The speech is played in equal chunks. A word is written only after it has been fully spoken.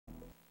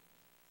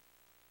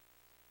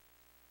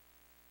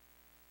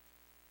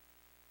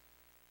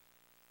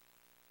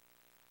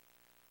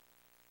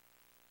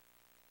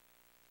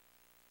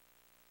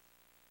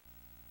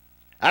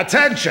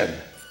Attention!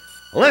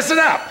 Listen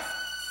up!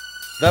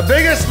 The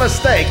biggest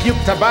mistake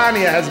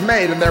Tabania has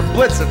made in their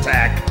blitz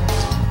attack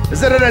is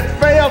that it had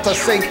failed to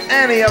sink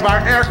any of our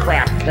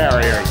aircraft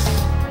carriers.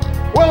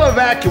 We'll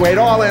evacuate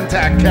all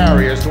intact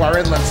carriers to our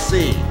inland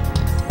sea,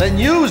 then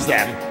use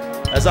them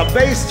as a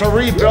base to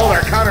rebuild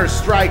our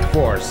counter-strike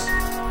force.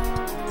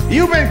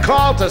 You've been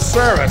called to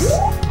service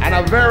on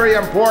a very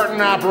important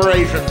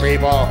operation,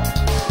 people.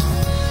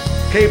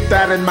 Keep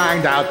that in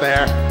mind out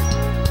there.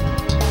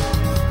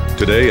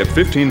 Today at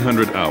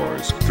 1500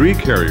 hours, 3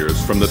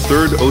 carriers from the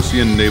 3rd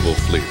Ocean Naval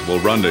Fleet will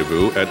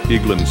rendezvous at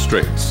Eglin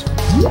Straits.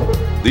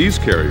 These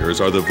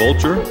carriers are the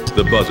Vulture,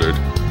 the Buzzard,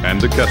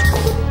 and the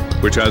Kestrel,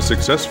 which has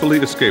successfully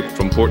escaped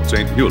from Port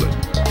St. Hewlett,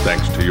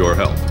 thanks to your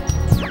help.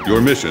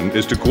 Your mission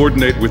is to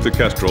coordinate with the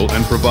Kestrel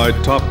and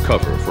provide top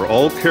cover for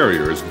all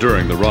carriers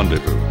during the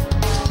rendezvous.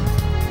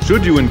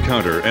 Should you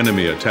encounter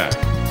enemy attack,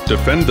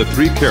 defend the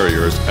 3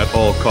 carriers at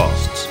all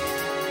costs.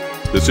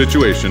 The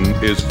situation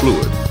is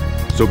fluid,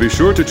 so be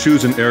sure to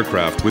choose an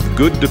aircraft with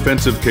good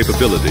defensive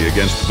capability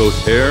against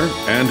both air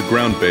and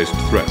ground-based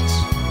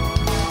threats.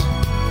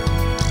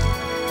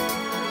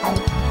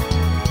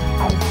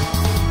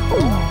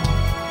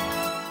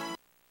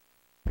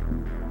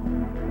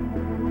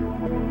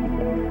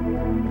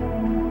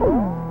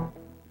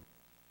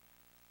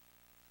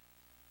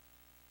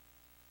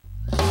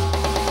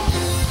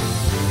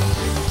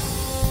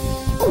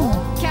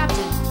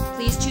 Captain,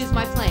 please choose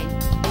my plane.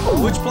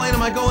 Which plane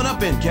am I going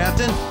up in,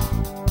 Captain?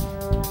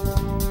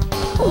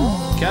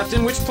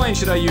 Captain, which plane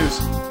should I use?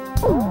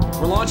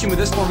 We're launching with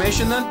this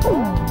formation then?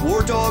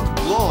 War Dog,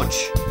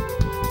 launch!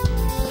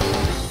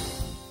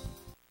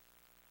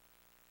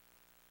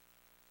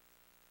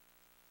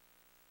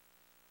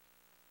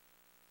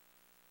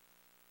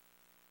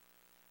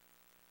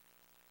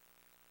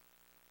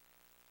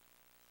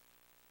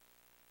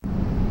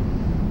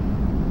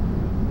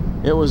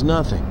 It was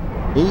nothing.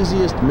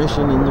 Easiest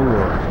mission in the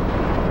world.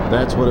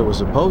 That's what it was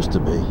supposed to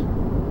be.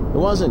 It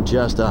wasn't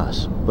just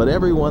us, but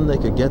everyone they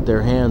could get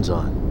their hands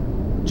on.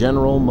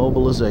 General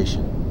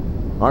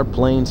mobilization. Our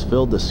planes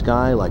filled the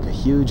sky like a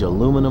huge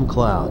aluminum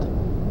cloud.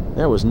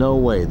 There was no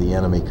way the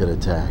enemy could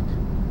attack.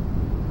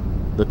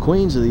 The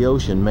Queens of the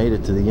Ocean made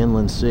it to the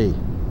inland sea.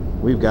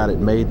 We've got it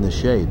made in the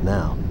shade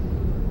now.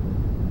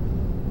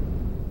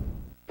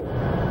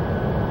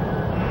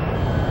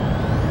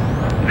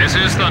 This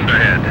is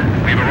Thunderhead.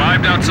 We've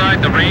arrived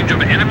outside the range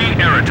of enemy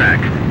air attack.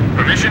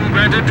 Permission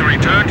granted to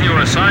return to your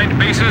assigned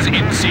bases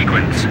in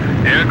sequence.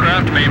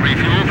 Aircraft may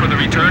refuel for the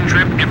return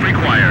trip if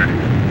required.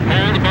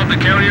 Hold above the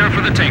carrier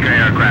for the tanker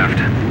aircraft.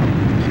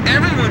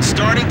 Everyone's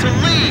starting to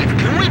leave.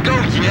 Can we go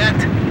yet?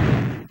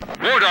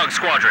 War Dog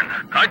Squadron,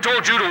 I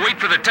told you to wait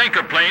for the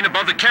tanker plane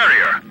above the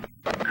carrier.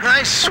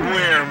 I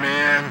swear,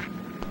 man.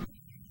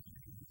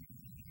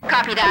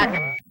 Copy that.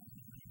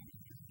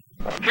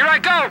 Here I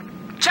go!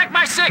 Check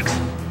my 6!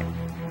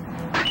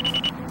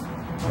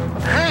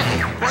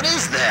 Hey, what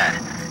is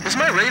that? Is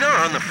my radar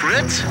on the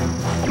fritz?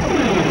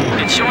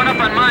 It's showing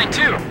up on mine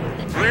too.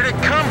 Where'd it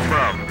come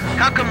from?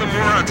 How come the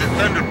morons at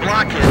Thunder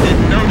Blockhead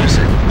didn't notice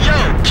it? Yo,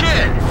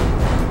 kid!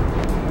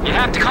 You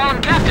have to call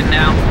him Captain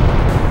now.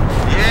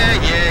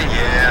 Yeah.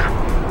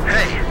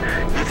 Hey,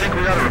 you think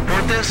we ought to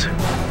report this?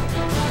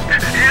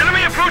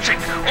 Enemy approaching!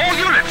 All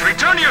units,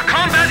 return to your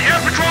combat air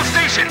patrol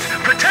stations!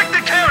 Protect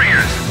the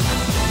carriers!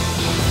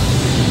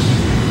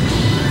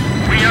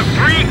 We have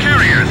 3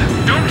 carriers.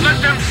 Don't let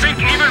them sink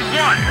even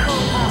one.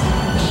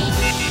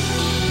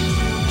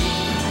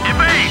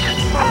 Evade!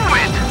 Move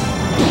it!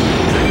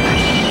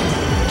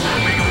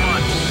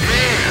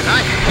 Man,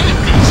 I hate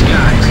these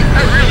guys.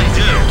 I really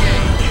do.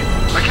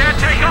 I can't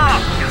take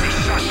off!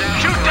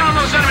 Shoot down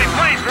those enemy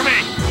planes for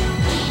me!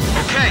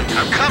 Okay,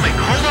 I'm coming.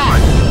 Hold on.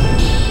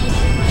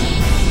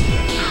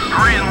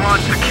 Hurry and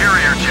launch the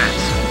carrier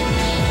jets.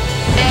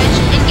 Edge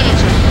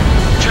engaging.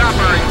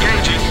 Chopper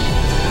engaging.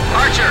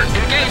 Archer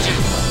engaging.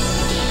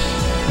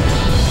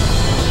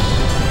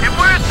 If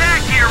we're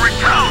attacked here, we're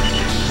toast!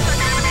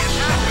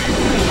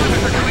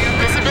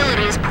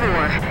 Visibility is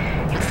poor.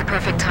 It's the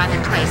perfect time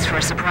and place for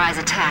a surprise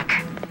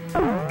attack.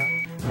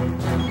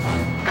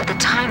 But the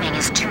timing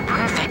is too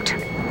perfect.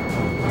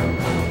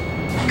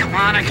 Come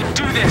on, I can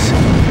do this!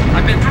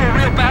 I've been through a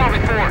real battle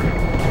before.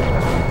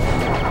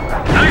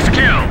 Nice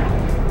kill!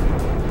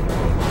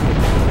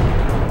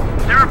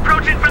 They're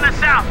approaching from the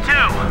south,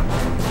 too!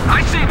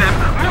 I see them!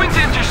 Moving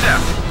to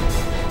intercept!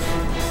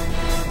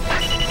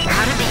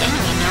 How did the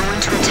enemy know when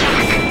to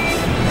attack?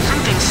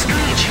 Something's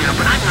strange here,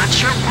 but I'm not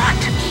sure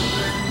what.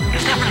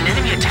 Is that what an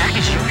enemy attack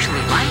is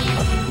usually like?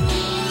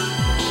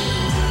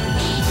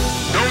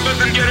 Don't let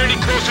them get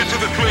any closer to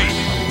the fleet!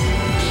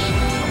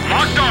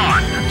 Locked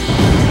on!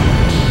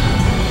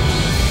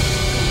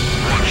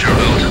 Watch your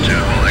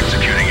altitude while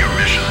executing your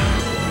mission.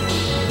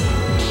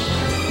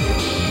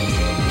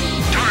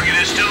 Target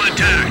is still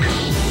intact.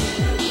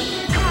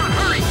 Come on,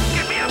 hurry!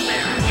 Get me up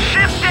there!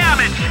 Shift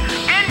damage!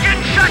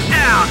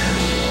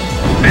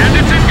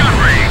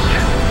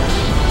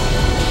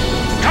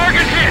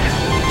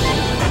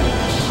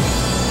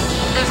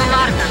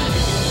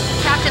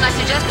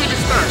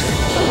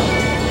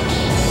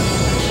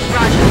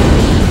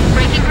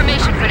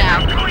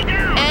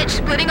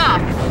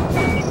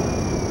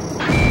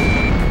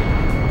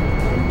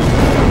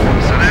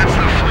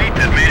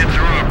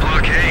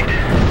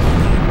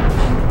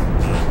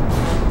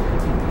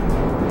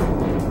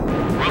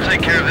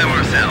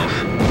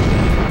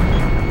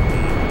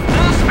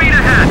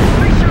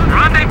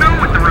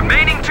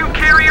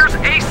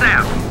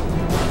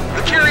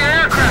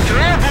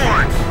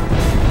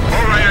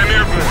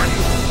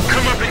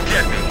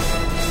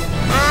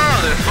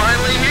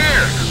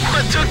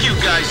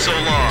 guys so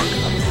long?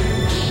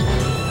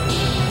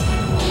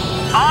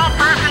 All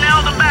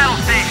personnel to battle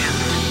stations.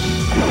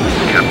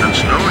 Captain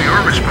Snow,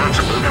 you're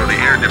responsible for the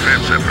air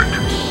defense effort.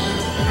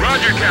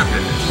 Roger,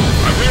 Captain.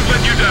 I won't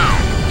let you down.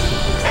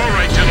 All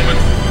right, gentlemen.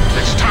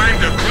 It's time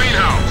to clean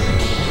house.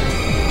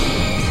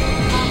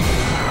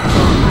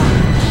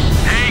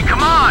 Hey,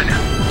 come on!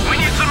 We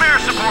need some air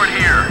support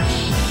here.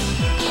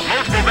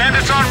 Multiple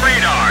bandits on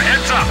radar.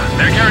 Heads up.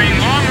 They're carrying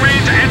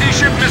long-range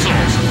anti-ship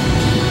missiles.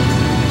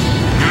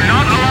 Do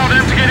not allow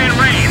them to get in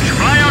range.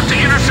 Fly out to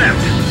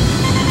intercept.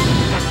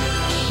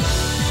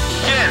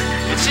 Kid,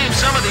 it seems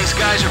some of these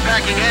guys are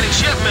packing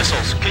anti-ship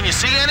missiles. Can you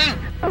see any?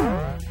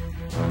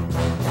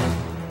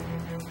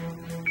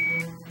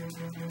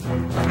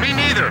 Me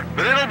neither,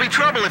 but it'll be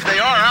trouble if they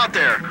are out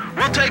there.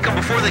 We'll take them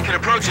before they can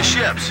approach the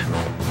ships.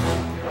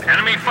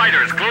 Enemy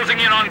fighters closing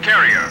in on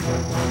carrier.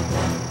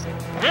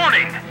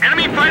 Warning!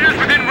 Enemy fighters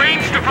within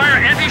range to fire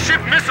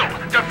anti-ship missile.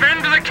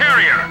 Defend the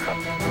carrier.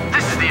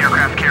 This is the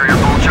aircraft carrier,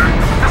 Vulture.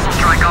 Missile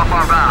strike off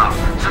our bow.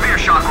 Severe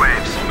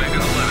shockwaves. Omega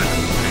 11.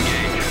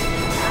 Engage.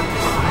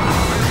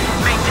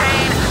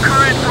 Maintain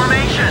current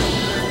formation.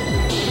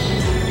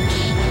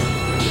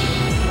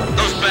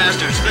 Those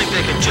bastards think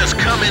they can just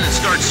come in and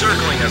start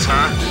circling us,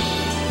 huh?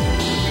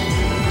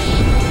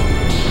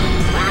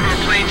 One of our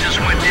planes just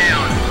went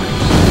down.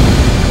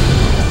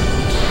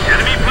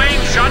 Enemy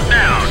plane shot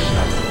down.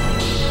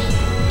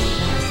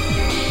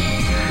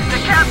 The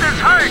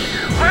captain's hurt!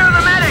 Where are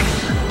the medics?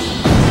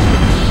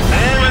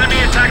 All enemy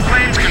attack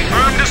planes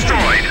confirmed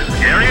destroyed.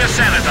 Area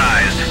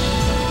sanitized.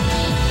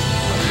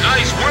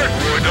 Nice work,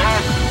 War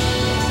Dog.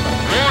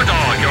 War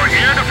Dog, your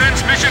air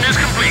defense mission is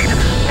complete.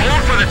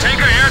 Hold for the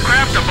tanker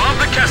aircraft above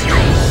the Kestrel.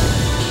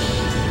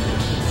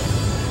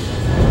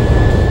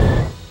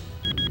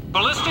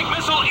 Ballistic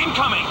missile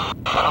incoming!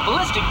 A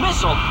ballistic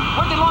missile?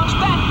 Where'd they launch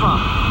that from?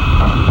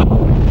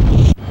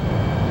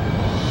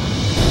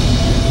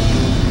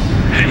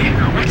 Hey,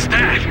 what's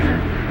that?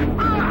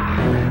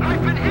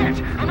 I've been hit!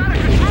 I'm out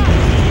of control!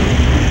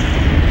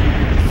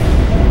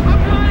 I'm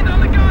blind on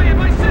the guy in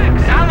my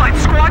six! Allied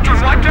squadron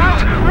wiped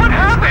out? What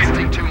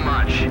happened? Too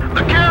much.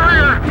 The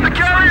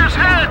carrier's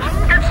hit!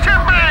 It's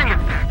tipping!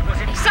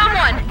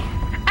 Someone!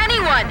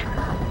 Anyone!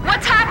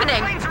 What's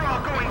happening?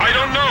 I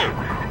don't know.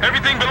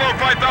 Everything below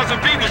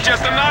 5,000 feet was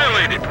just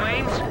annihilated.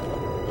 Planes?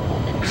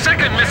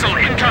 Second missile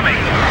incoming.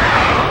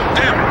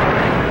 Damn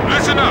it.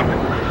 Listen up.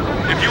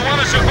 If you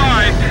want to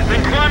survive, then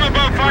climb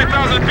above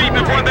 5,000 feet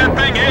before that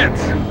thing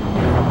hits.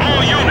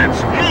 All units,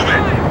 move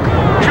it.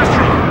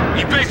 Kestrel,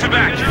 evasive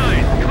action.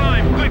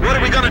 What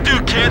are we gonna do,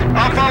 kid?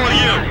 I'll follow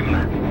you.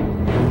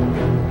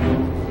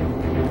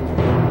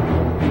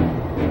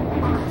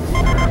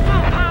 Full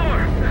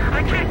power!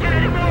 I can't get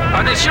any more out.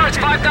 Are they sure it's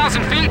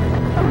 5,000 feet?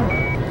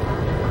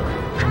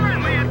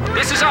 Currently at...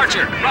 This is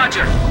Archer.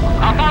 Roger.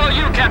 I'll follow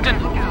you, Captain.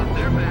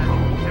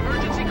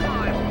 Emergency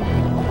climb.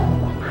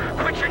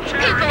 Quit your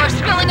chattering. People are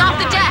spilling off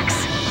the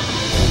decks!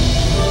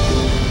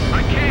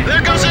 I can't.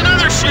 There goes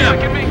another I ship!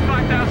 can make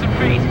 5,000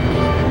 feet.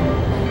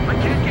 I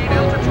can't gain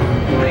altitude.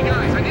 Hey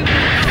guys, I need to...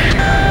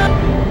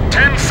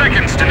 10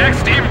 seconds to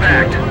next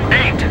impact.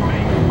 8,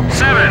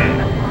 7,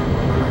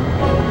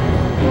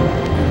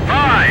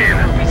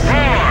 5,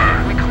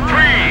 4,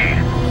 3,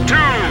 2,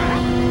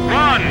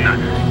 1.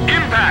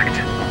 Impact.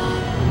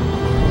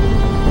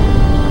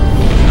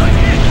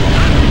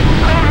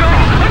 Oh no!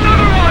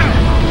 Another one!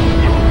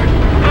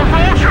 The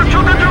Vulture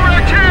took a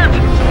direct hit!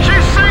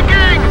 She's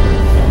sinking!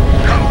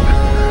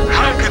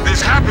 How could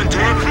this happen to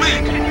our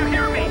fleet? Can you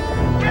hear me?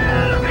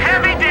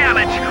 Heavy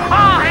damage!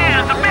 All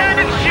hands,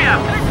 abandon ship!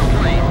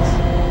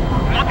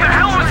 What the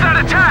hell was that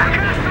attack?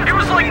 It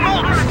was like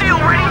molten steel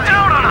raining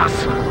down on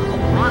us!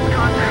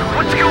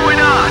 What's going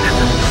on?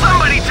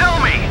 Somebody tell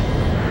me!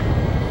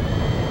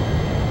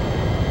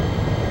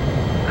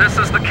 This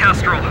is the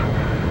Kestrel.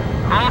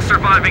 All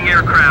surviving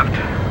aircraft.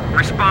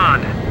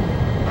 Respond.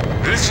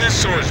 This is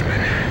Swordsman.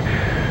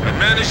 I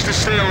managed to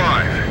stay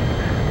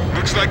alive.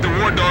 Looks like the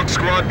War Dog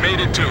squad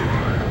made it too.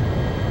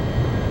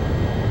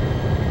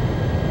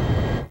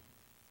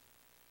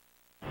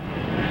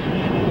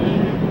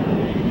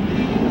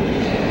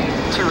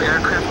 Two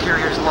aircraft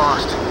carriers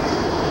lost.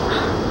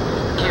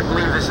 Can't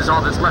believe this is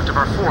all that's left of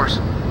our force.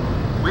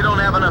 We don't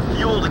have enough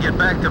fuel to get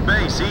back to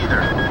base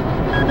either.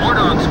 War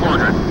Dog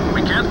Squadron,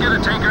 we can't get a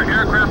tanker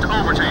aircraft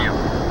over to you.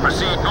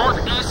 Proceed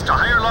northeast to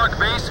Higher Lock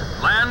Base,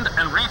 land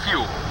and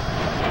refuel.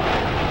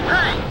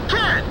 Hey,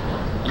 kid!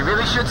 You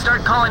really should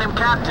start calling him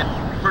Captain.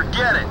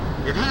 Forget it.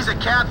 If he's a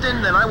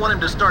captain, then I want him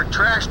to start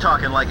trash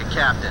talking like a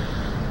captain.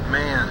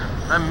 Man,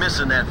 I'm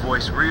missing that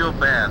voice real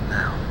bad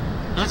now.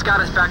 He's got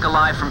us back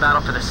alive from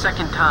battle for the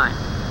second time.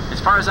 As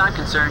far as I'm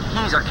concerned,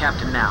 he's our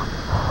captain now.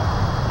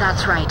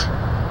 That's right.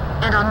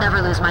 And I'll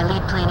never lose my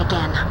lead plane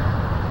again.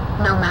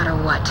 No matter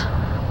what.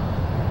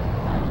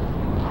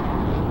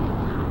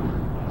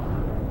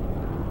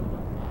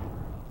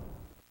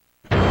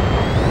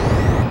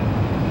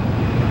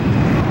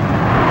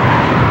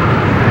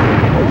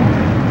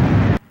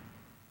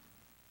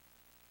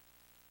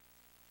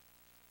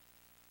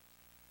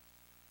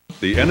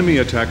 the enemy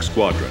attack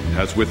squadron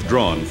has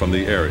withdrawn from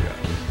the area.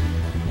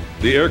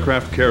 The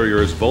aircraft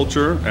carriers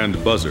Vulture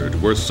and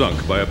Buzzard were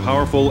sunk by a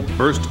powerful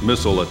burst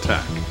missile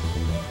attack.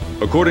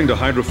 According to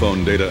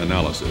hydrophone data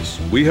analysis,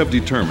 we have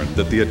determined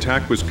that the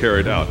attack was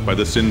carried out by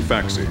the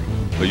Sinfaxi,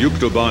 a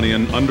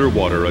Yuktobanian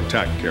underwater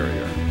attack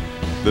carrier.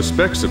 The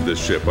specs of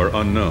this ship are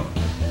unknown,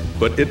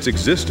 but its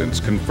existence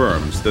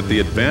confirms that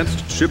the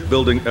advanced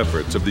shipbuilding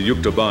efforts of the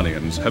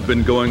Yuktobanians have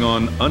been going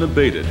on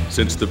unabated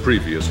since the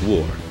previous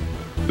war.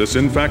 The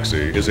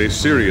Sinfaxi is a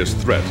serious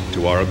threat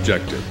to our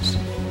objectives.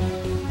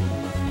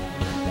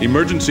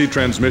 Emergency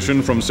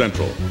transmission from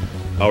Central.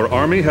 Our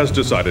Army has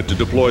decided to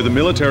deploy the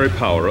military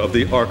power of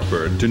the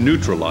Arkbird to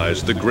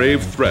neutralize the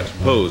grave threat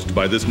posed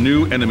by this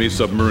new enemy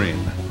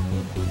submarine.